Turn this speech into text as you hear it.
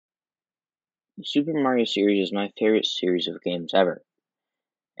The Super Mario series is my favorite series of games ever,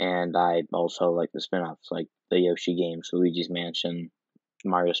 and I also like the spin-offs like the Yoshi games, Luigi's Mansion,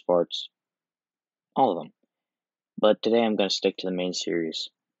 Mario Sports, all of them. But today I'm going to stick to the main series,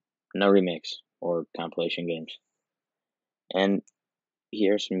 no remakes or compilation games. And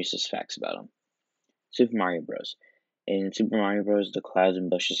here are some useless facts about them. Super Mario Bros. In Super Mario Bros., the clouds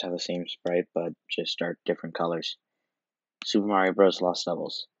and bushes have the same sprite, but just are different colors. Super Mario Bros. Lost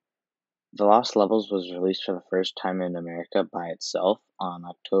Levels. The Lost Levels was released for the first time in America by itself on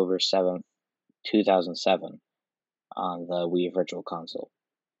October 7th, 2007 on the Wii Virtual Console.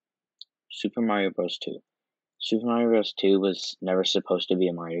 Super Mario Bros. 2. Super Mario Bros. 2 was never supposed to be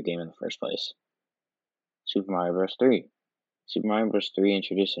a Mario game in the first place. Super Mario Bros. 3. Super Mario Bros. 3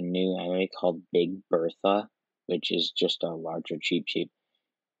 introduced a new enemy called Big Bertha, which is just a larger Cheep Cheep.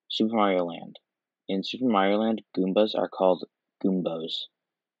 Super Mario Land. In Super Mario Land, Goombas are called Goombos.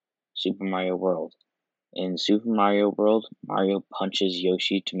 Super Mario World. In Super Mario World, Mario punches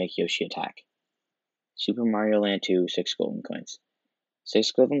Yoshi to make Yoshi attack. Super Mario Land 2 6 Golden Coins.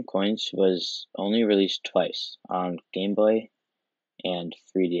 6 Golden Coins was only released twice, on Game Boy and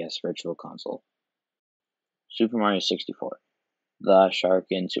 3DS Virtual Console. Super Mario 64. The shark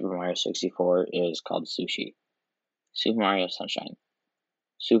in Super Mario 64 is called Sushi. Super Mario Sunshine.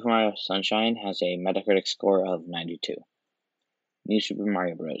 Super Mario Sunshine has a Metacritic score of 92. New Super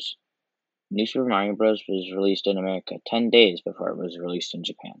Mario Bros. New Super Mario Bros. Was released in America 10 days before it was released in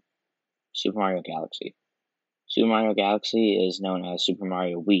Japan. Super Mario Galaxy. Super Mario Galaxy is known as Super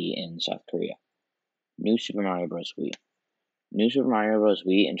Mario Wii in South Korea. New Super Mario Bros. Wii. New Super Mario Bros.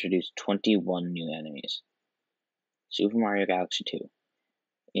 Wii introduced 21 new enemies. Super Mario Galaxy 2.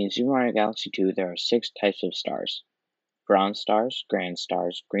 In Super Mario Galaxy 2, there are 6 types of stars: bronze stars, grand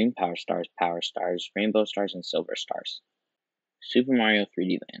stars, green power stars, rainbow stars, and silver stars. Super Mario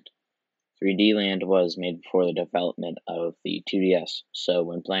 3D Land. 3D Land was made before the development of the 2DS, so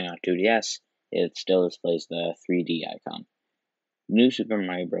when playing on 2DS, it still displays the 3D icon. New Super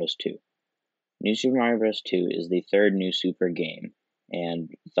Mario Bros. 2. New Super Mario Bros. 2 is the third New Super game,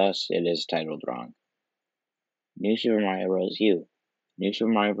 and thus it is titled wrong. New Super Mario Bros. U. New Super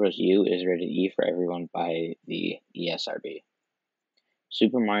Mario Bros. U is rated E for everyone by the ESRB.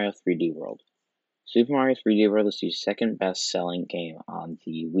 Super Mario 3D World. Super Mario 3D World is the second best-selling game on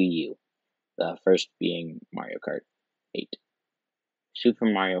the Wii U, the first being Mario Kart 8. Super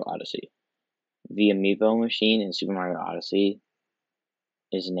Mario Odyssey. The amiibo machine in Super Mario Odyssey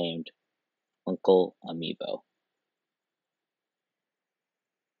is named Uncle Amiibo.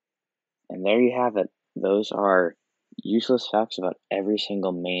 And there you have it. Those are useless facts about every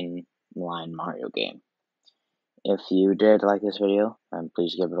single mainline Mario game. If you did like this video, then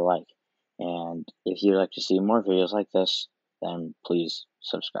please give it a like. And if you'd like to see more videos like this, then please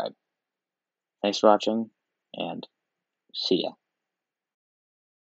subscribe. Thanks for watching, and see ya.